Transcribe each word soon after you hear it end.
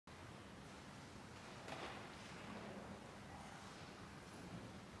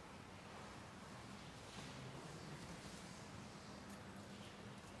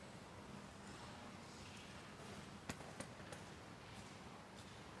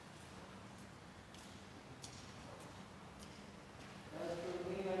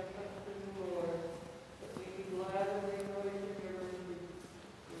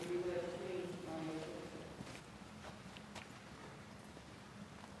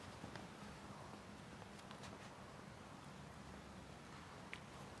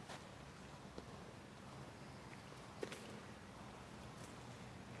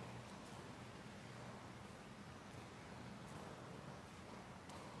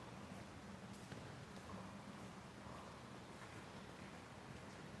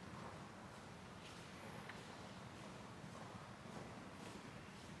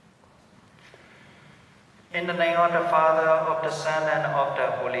In the name of the Father, of the Son, and of the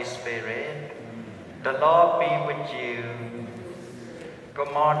Holy Spirit, the Lord be with you.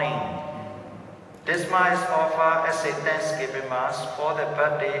 Good morning. This Mass is offered as a Thanksgiving Mass for the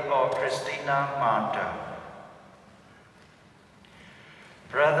birthday of Christina Marta.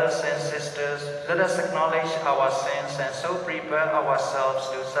 Brothers and sisters, let us acknowledge our sins and so prepare ourselves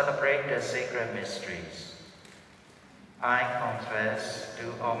to celebrate the sacred mysteries. I confess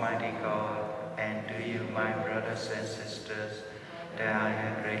to Almighty God and to you, my brothers and sisters, that I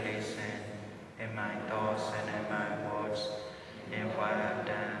have greatly sinned in my thoughts and in my words, in what I have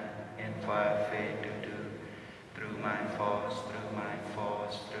done, in what I failed to do, through my faults,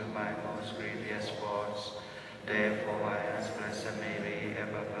 through my most grievous faults. Therefore, I ask Blessed Mary,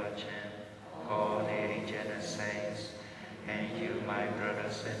 ever Virgin, all the angels and saints, and you, my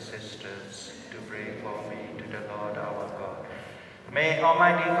brothers and sisters, to pray for me to the Lord our God. May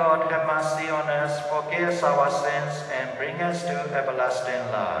Almighty God have mercy on us, forgive us our sins, and bring us to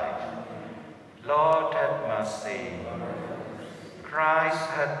everlasting life. Lord, have mercy. Christ,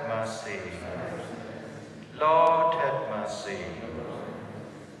 have mercy. Lord, have mercy.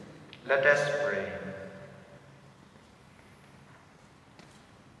 Let us pray.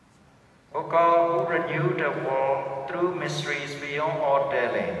 O God, who renew the world through mysteries beyond all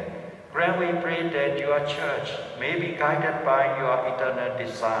telling, grant, we pray, that your church may be guided by your eternal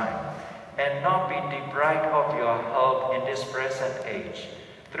design and not be deprived of your help in this present age.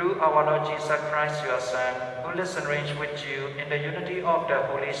 Through our Lord Jesus Christ, your Son, who lives and reigns with you in the unity of the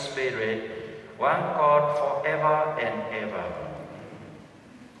Holy Spirit, one God forever and ever.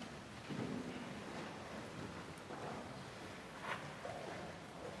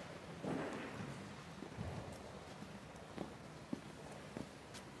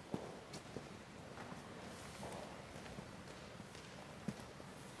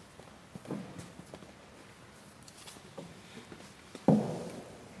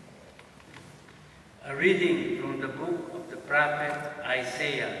 A reading from the book of the prophet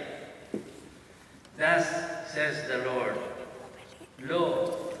Isaiah. Thus says the Lord,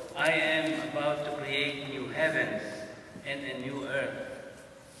 Lo, I am about to create new heavens and a new earth.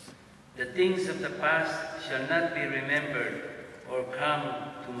 The things of the past shall not be remembered or come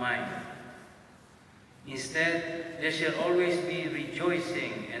to mind. Instead, there shall always be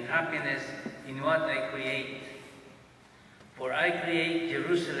rejoicing and happiness in what I create. For I create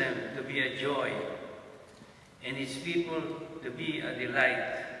Jerusalem to be a joy, and its people to be a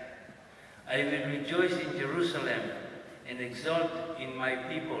delight. I will rejoice in Jerusalem and exult in my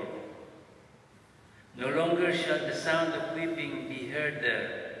people. No longer shall the sound of weeping be heard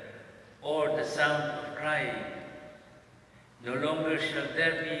there, or the sound of crying. No longer shall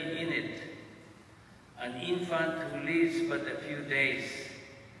there be in it an infant who lives but a few days,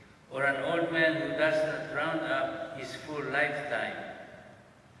 or an old man who does not round up his full lifetime.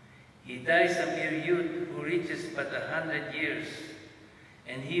 He dies a mere youth who reaches but 100 years,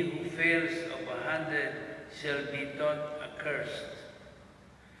 and he who fails of 100 shall be thought accursed.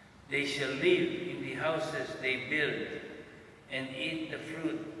 They shall live in the houses they build, and eat the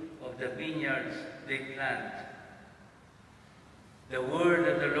fruit of the vineyards they plant. The word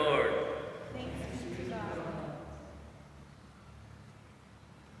of the Lord. Thanks be to God.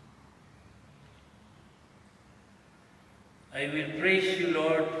 I will praise you,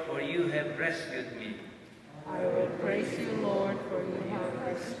 Lord, for you have rescued me. I will praise you, Lord, for you have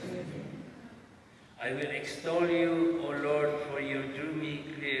rescued me. I will extol you, O Lord, for you drew me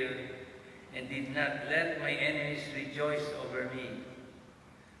clear and did not let my enemies rejoice over me.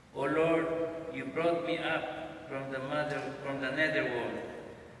 O Lord, you brought me up from the netherworld.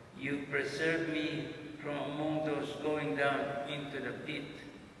 You preserved me from among those going down into the pit.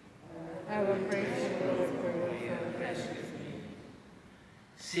 I will praise you, Lord, for you have rescued me.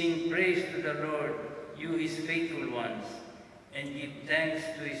 Sing praise to the Lord, you his faithful ones, and give thanks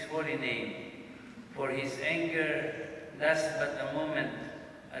to his holy name. For his anger lasts but a moment,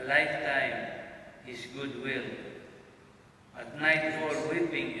 a lifetime, his goodwill. At nightfall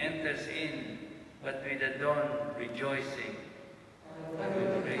weeping enters in, but with the dawn rejoicing. I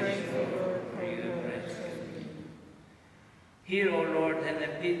will praise you, Lord, for you have rescued me. Hear, O Lord, and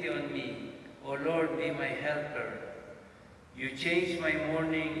have pity on me. O Lord, be my helper. You change my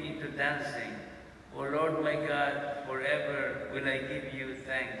mourning into dancing. O Lord my God, forever will I give you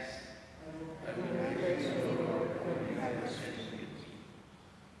thanks. I will praise you, Lord, for you have rescued me.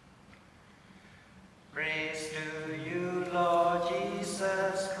 Praise to you, Lord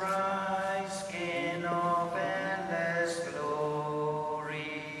Jesus Christ, King of endless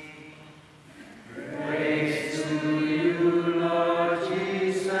glory. Praise to you, Lord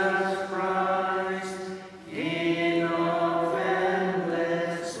Jesus Christ,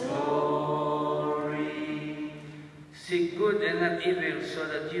 not evil, so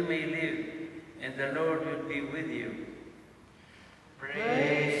that you may live, and the Lord will be with you.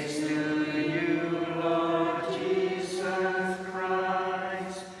 Praise to you, Lord Jesus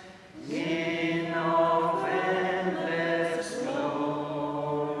Christ, King of endless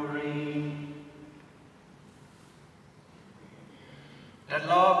glory. The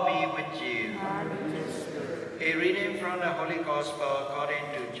Lord be with you. A reading from the Holy Gospel according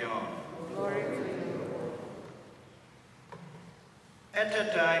to John. Glory to you. At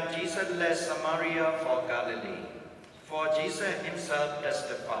that time, Jesus left Samaria for Galilee. For Jesus himself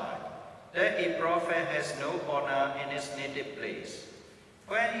testified that a prophet has no honor in his native place.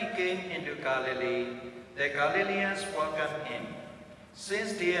 When he came into Galilee, the Galileans welcomed him,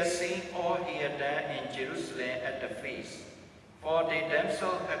 since they had seen all he had done in Jerusalem at the feast, for they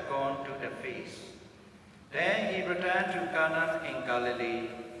themselves had gone to the feast. Then he returned to Cana in Galilee,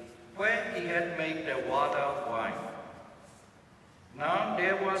 where he had made the water wine. Now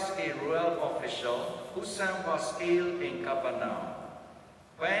there was a royal official whose son was ill in Capernaum.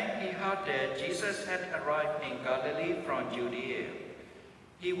 When he heard that Jesus had arrived in Galilee from Judea,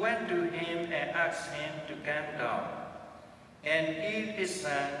 he went to him and asked him to come down and heal his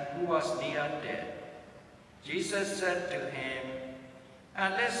son who was near death. Jesus said to him,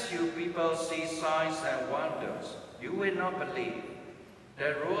 "Unless you people see signs and wonders, you will not believe."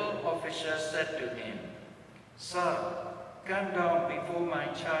 The royal official said to him, "Sir, come down before my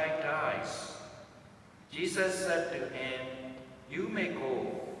child dies." Jesus said to him, "You may go.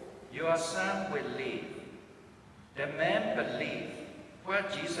 Your son will live." The man believed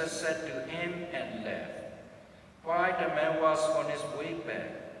what Jesus said to him and left. While the man was on his way back,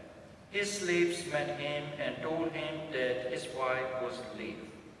 his slaves met him and told him that his wife was live.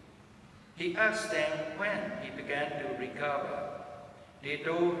 He asked them when he began to recover. They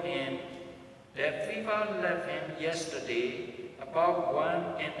told him that fever left him yesterday about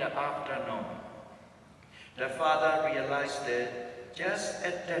 1 in the afternoon. The father realized that just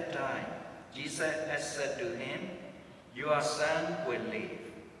at that time, Jesus had said to him, "Your son will live."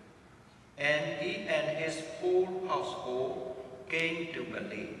 And he and his whole household came to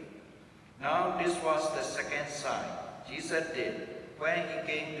believe. Now this was the second sign Jesus did when he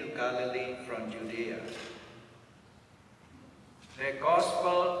came to Galilee from Judea. The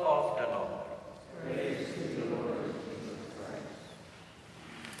Gospel of the Lord. Praise to the Lord Jesus Christ.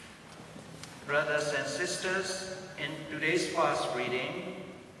 Brothers and sisters, in today's first reading,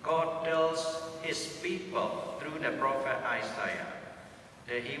 God tells his people through the prophet Isaiah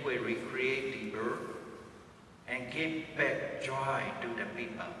that he will recreate the earth and give back joy to the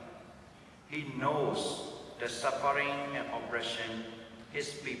people. He knows the suffering and oppression his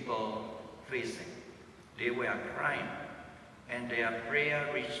people facing. They were crying, and their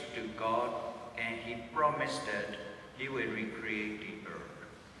prayer reached to God, and he promised that he will recreate the earth.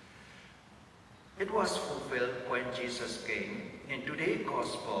 It was fulfilled when Jesus came. In today's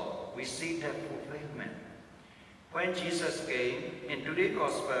gospel, we see that fulfillment. When Jesus came, in today's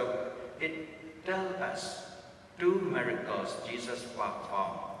gospel, it tells us 2 miracles Jesus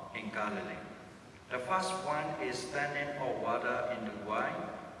performed in Galilee. The first one is turning of water into wine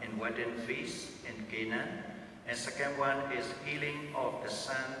in wedding feast in Cana. And second one is healing of the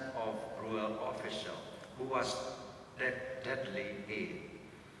son of royal official who was deadly ill.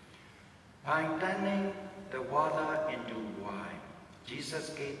 By turning the water into wine, Jesus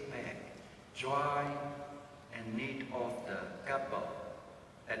gave back joy and need of the couple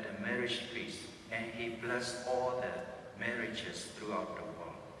at the marriage feast, and he blessed all the marriages throughout the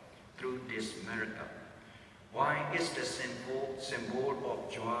world through this miracle. Wine is the symbol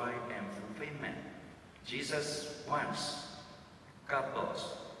of joy and fulfillment. Jesus wants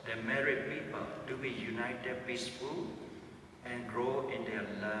couples, the married people, to be united, peaceful, and grow in their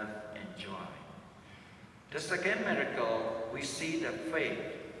love and joy. The second miracle, we see the faith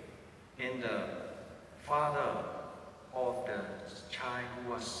in the father of the child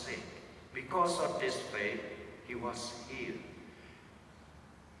who was sick. Because of this faith, he was healed.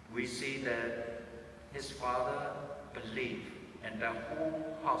 We see that his father believed, and the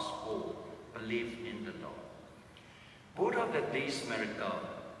whole household believed in the Lord. Both of these miracles,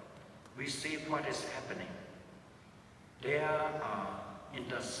 we see what is happening. There are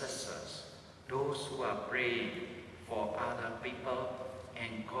intercessors, those who are praying for other people,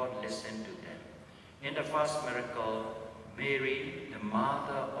 and God listened to them. In the first miracle, Mary, the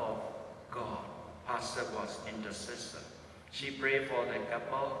mother of God, herself was intercessor. She prayed for the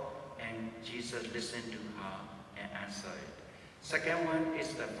couple, and Jesus listened to her and answered it. Second one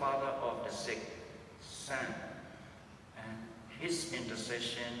is the father of the sick son, and his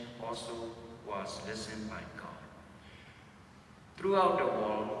intercession also was listened by God. Throughout the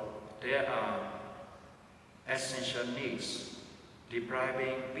world, there are essential needs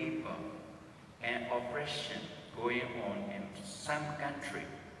depriving people and oppression going on in some country.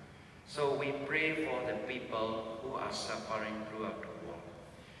 So we pray for the people who are suffering throughout the world.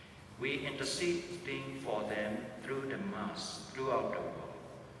 We interceding for them through the Mass throughout the world.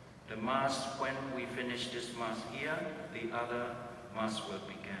 The Mass, when we finish this Mass here, the other Mass will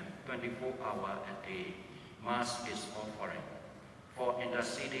begin. 24 hours a day, Mass is offering for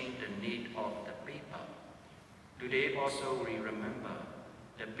interceding the need of the people. Today also we remember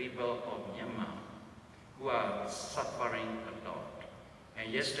the people of Myanmar who are suffering a lot.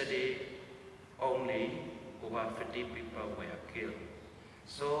 And yesterday only over 50 people were killed.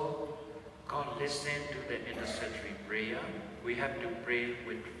 So God listened to the intercessory prayer. We have to pray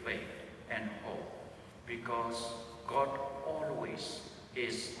with faith and hope because God always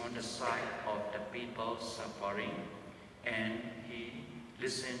is on the side of the people suffering, and He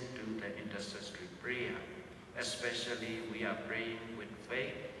listened to the intercessory prayer. Especially we are praying with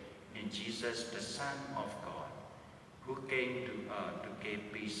faith in Jesus, the Son of God, who came to earth to give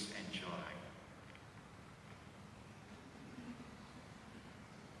peace and joy.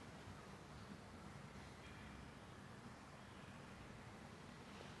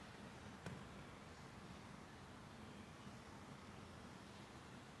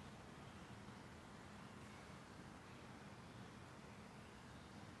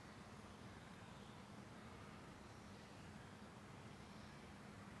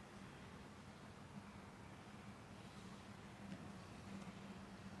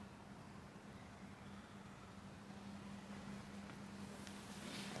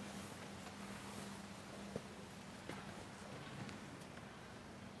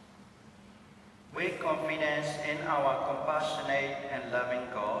 With confidence in our compassionate and loving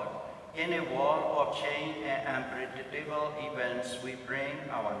God, in a world of change and unpredictable events, we bring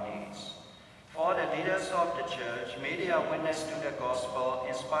our needs. For the leaders of the Church, may their witness to the gospel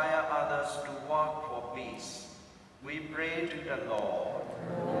inspire others to work for peace. We pray to the Lord.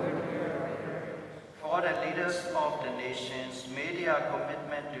 For the leaders of the nations, may their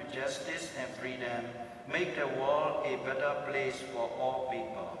commitment to justice and freedom make the world a better place for all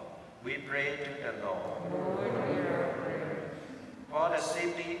people. We pray to the Lord. For the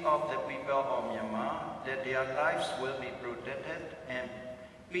safety of the people of Myanmar, that their lives will be protected and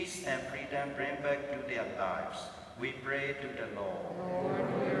peace and freedom bring back to their lives. We pray to the Lord.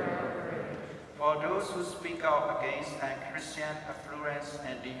 For those who speak out against unchristian affluence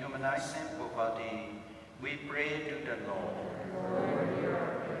and dehumanizing poverty, we pray to the Lord.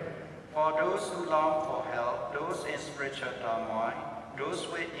 For those who long for help, those in spiritual turmoil, those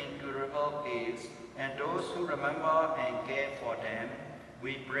with incurable ills, and those who remember and care for them,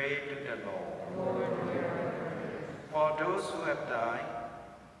 we pray to the Lord. For those who have died,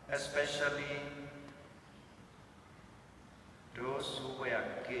 especially those who were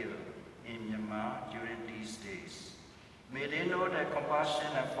killed in Myanmar during these days, may they know the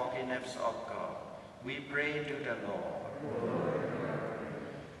compassion and forgiveness of God. We pray to the Lord.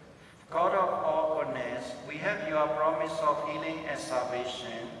 God of all goodness, we have your promise of healing and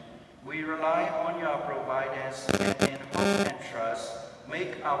salvation. We rely on your providence, and in hope and trust,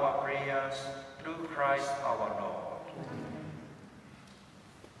 make our prayers through Christ our Lord.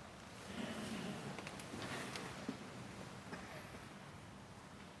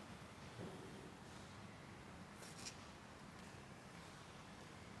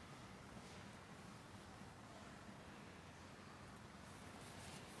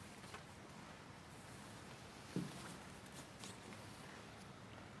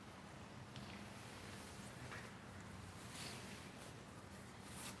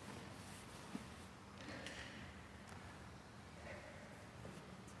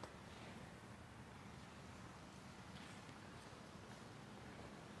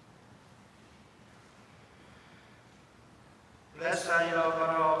 Blessed are you, Lord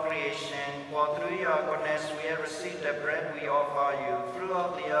God of all creation, for through your goodness we have received the bread we offer you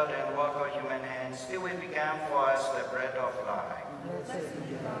throughout the earth and work of human hands. It will become for us the bread of life. Blessed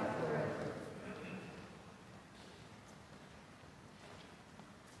be God forever.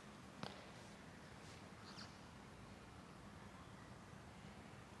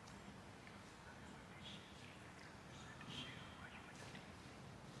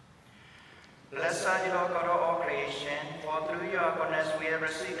 Blessed are you, Lord God of all creation, for through your goodness we have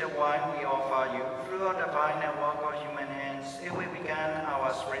received the wine we offer you throughout the vine and work of human hands. It will become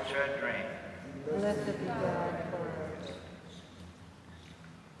our spiritual drink. Blessed be God forever.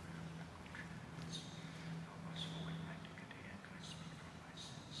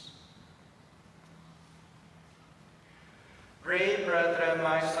 Pray, brethren,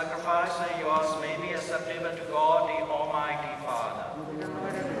 my sacrifice and yours may be acceptable to God, the Almighty Father.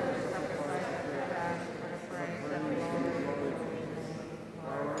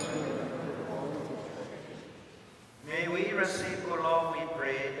 May we receive, O Lord, we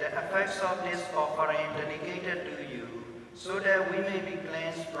pray, the effects of this offering dedicated to you, so that we may be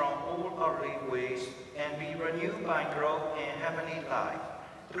cleansed from all earthly ways and be renewed by growth in heavenly life,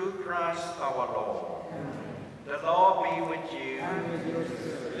 through Christ our Lord. The Lord be with you.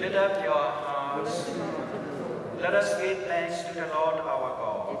 Lift up your hearts. Let us give thanks to the Lord our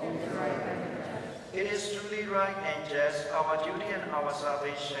God. It is truly right and just, our duty and our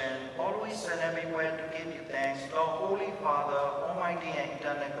salvation, always and everywhere to give you thanks, Lord, Holy Father, Almighty and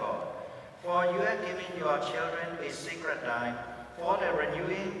eternal God. For you have given your children a sacred time for the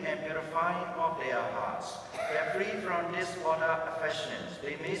renewing and purifying of their hearts, that free from disorder affections,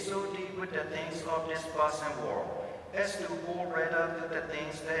 they may so deal with the things of this present world, as to hold rather to the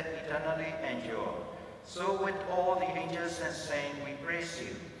things that eternally endure. So with all the angels and saints we praise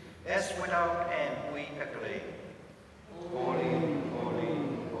you, as without end we acclaim. Holy, holy,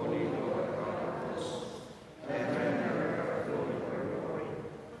 holy Lord God of hosts, heaven and earth are full of your glory.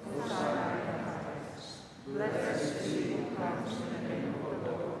 Hosanna in the highest. Blessed is he who comes in the name of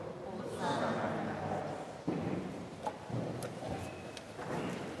the Lord. Hosanna in the highest.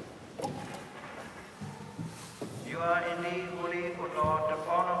 You are indeed holy, O Lord, the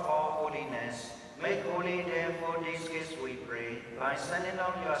fount of all holiness. Make holy, therefore, these gifts, we pray, by sending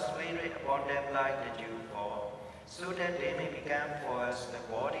out your Spirit upon them like the dewfall, so that they may become for us the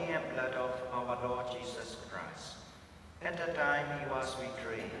body and blood of our Lord Jesus Christ. At the time he was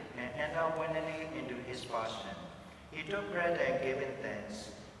betrayed and entered willingly into his passion, he took bread and gave it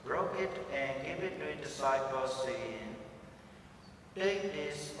thanks, broke it and gave it to his disciples, saying, Take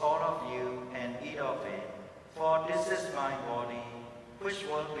this, all of you, and eat of it, for this is my body, which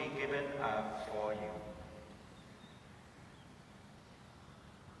will be given up for you.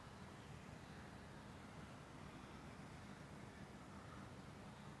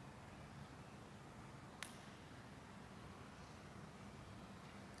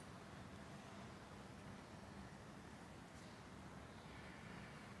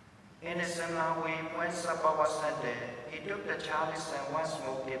 In a similar way, when supper was ended, he took the chalice and once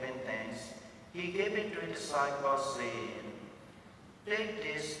more giving thanks, he gave it to his disciples, saying, Take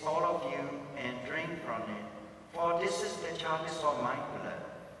this, all of you, and drink from it, for this is the chalice of my blood,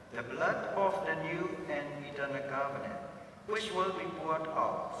 the blood of the new and eternal covenant, which will be poured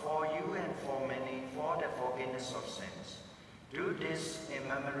out for you and for many for the forgiveness of sins. Do this in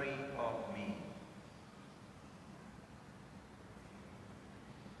memory of me.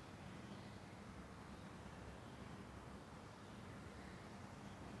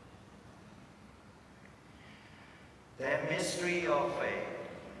 The mystery of faith.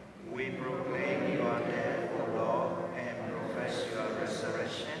 We proclaim your death, O Lord, and profess your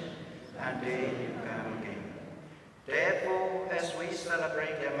resurrection until you come again. Therefore, as we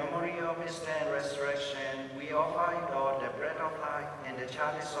celebrate the memory of his death and resurrection, we offer you, Lord, the bread of life and the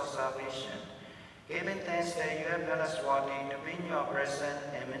chalice of salvation, giving thanks that you have made us worthy to be in your presence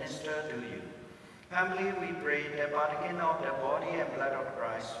and minister to you. Humbly we pray that partaking of the body and blood of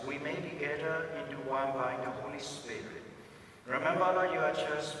Christ, we may be gathered into one by the Holy Spirit. Remember, Lord, your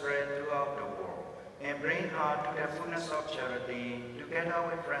church spread throughout the world, and bring her to the fullness of charity, together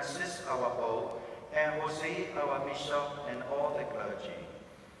with Francis, our Pope, and Jose, our Bishop, and all the clergy.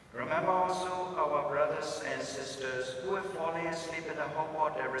 Remember also our brothers and sisters who have fallen asleep in the hope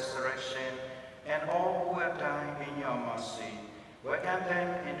of the resurrection, and all who have died in your mercy. Welcome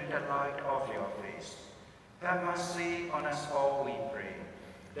them into the light of your face. Have mercy on us all, we pray,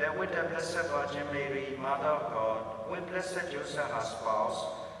 that with the Blessed Virgin Mary, Mother of God, with Blessed Joseph, her spouse,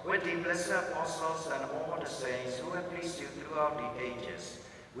 with the blessed apostles and all the saints who have pleased you throughout the ages,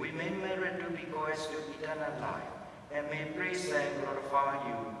 we may merit to be co-heirs to eternal life, and may praise and glorify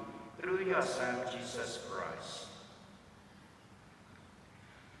you through your Son, Jesus Christ.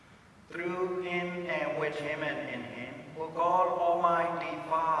 Through him and with him and in him, O God, Almighty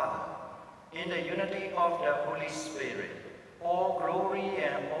Father, in the unity of the Holy Spirit, all glory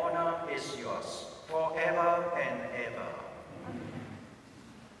and honor is yours, forever and ever.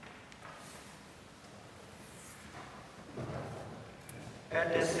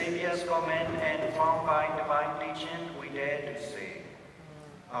 At the Savior's command and found by divine teaching, we dare to say,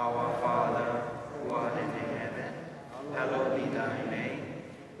 Our Father, who art in heaven, hallowed be thy name.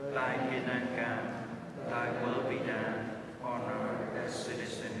 Thy kingdom come, thy will be done, on earth as it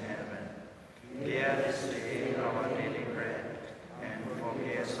is in heaven. Give us this day our daily bread, and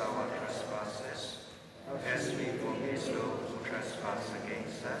forgive us our trespasses, as we forgive those who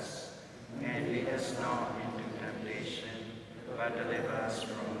against us, and lead us not into temptation, but deliver us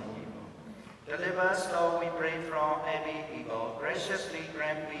from evil. Deliver us, Lord, we pray, from every evil. Graciously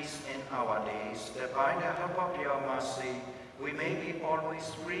grant peace in our days, that by the help of your mercy we may be always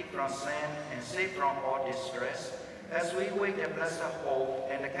free from sin and safe from all distress, as we wait the blessed hope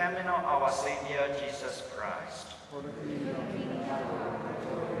and the coming of our Savior Jesus Christ.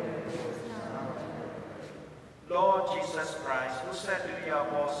 Lord Jesus Christ, who said to your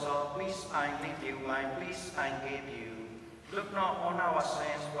apostle, "Peace I leave you, my peace I give you," look not on our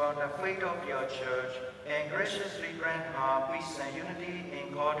sins, but the faith of your church, and graciously grant her peace and unity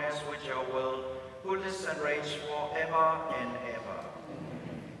in accordance with your will, who lives and reigns forever and ever.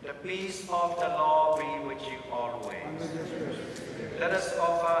 The peace of the Lord be with you always. Let us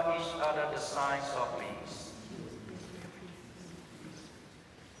offer each other the signs of peace.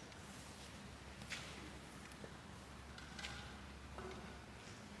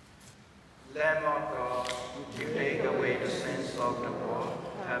 Lamb of God, you take away the sins of the world,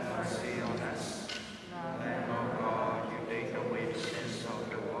 have mercy on us. Lamb of God, you take away the sins of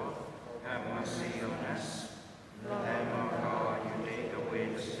the world, have mercy on us. Lamb of God, you take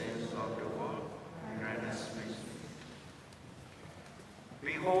away the sins of the world, grant us mercy.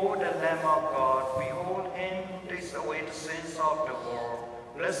 Behold the Lamb of God, behold him who takes away the sins of the world.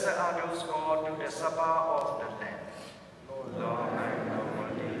 Blessed are those called to the supper of the Lamb. Lord, I am not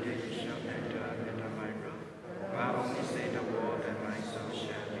worthy that you shall enter under my roof, but only say the word, and my soul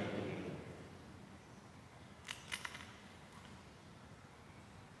shall be healed.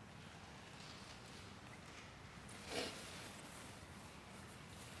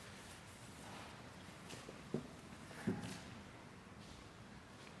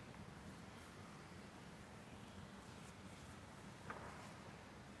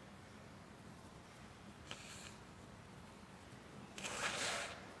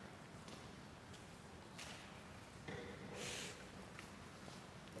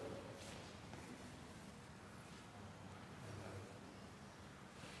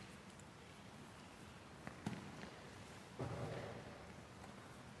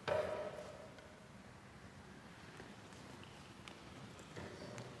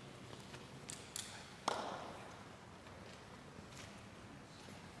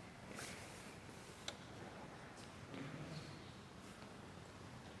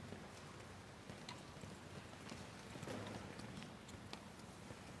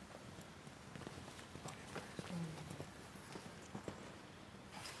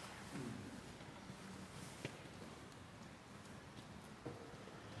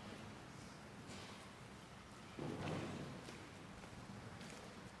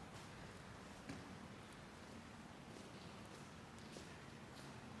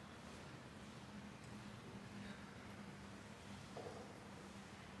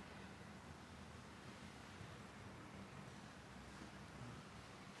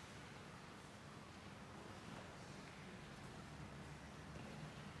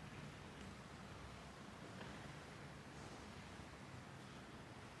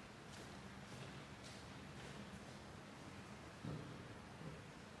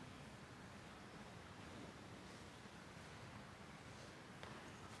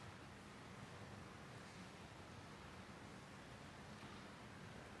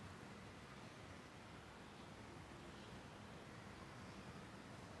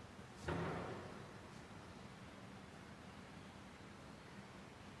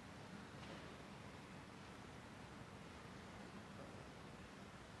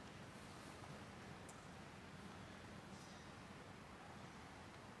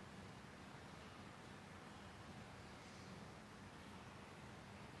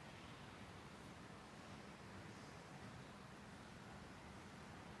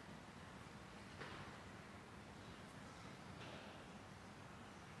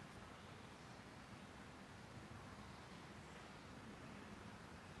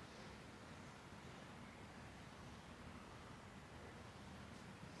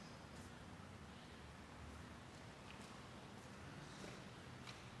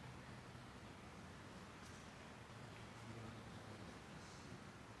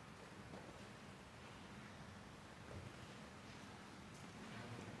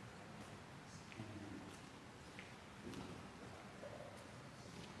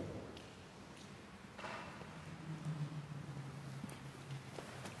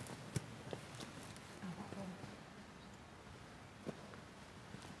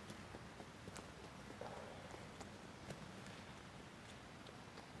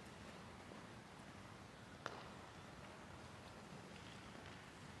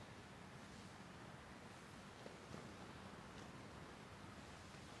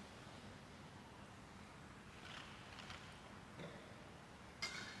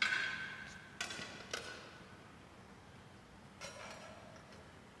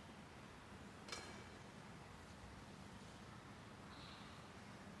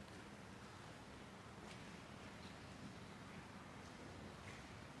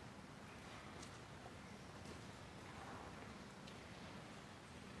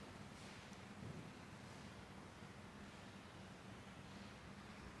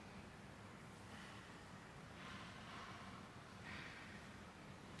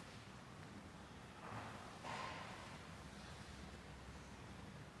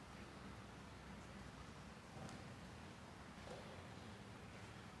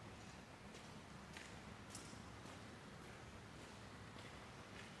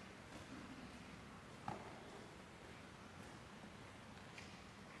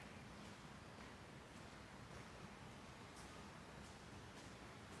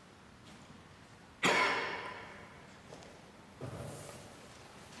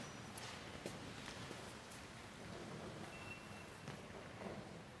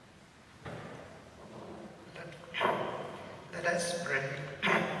 Let us pray.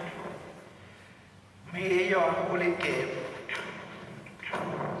 May your holy gift,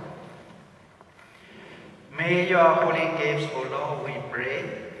 may your holy gifts, O Lord, we pray,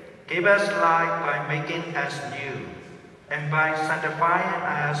 give us life by making us new, and by sanctifying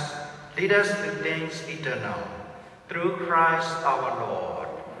us, lead us to things eternal, through Christ our Lord.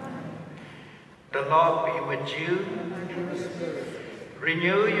 The Lord be with you.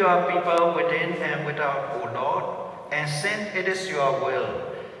 Renew your people within and without, O Lord, and since it is your will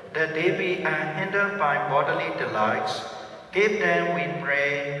that they be unhindered by bodily delights, give them, we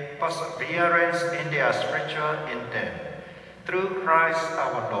pray, perseverance in their spiritual intent, through Christ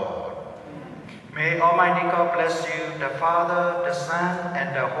our Lord. May Almighty God bless you, the Father, the Son,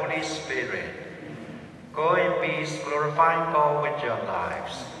 and the Holy Spirit. Go in peace, glorifying God with your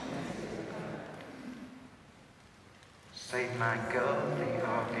lives. Saint Michael, the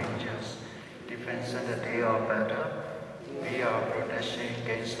archangels, defense in the day of battle, be our protection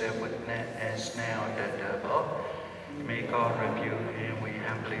against the wickedness and snare of the devil. May God rebuke him, we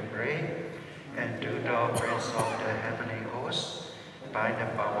humbly pray. And to the Prince of the heavenly hosts, by the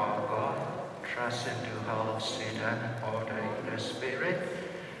power of God, trust into hell, Satan, and all the evil spirit,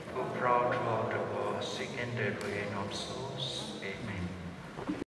 who prowl throughout the world, seeking the ruin of souls. Amen.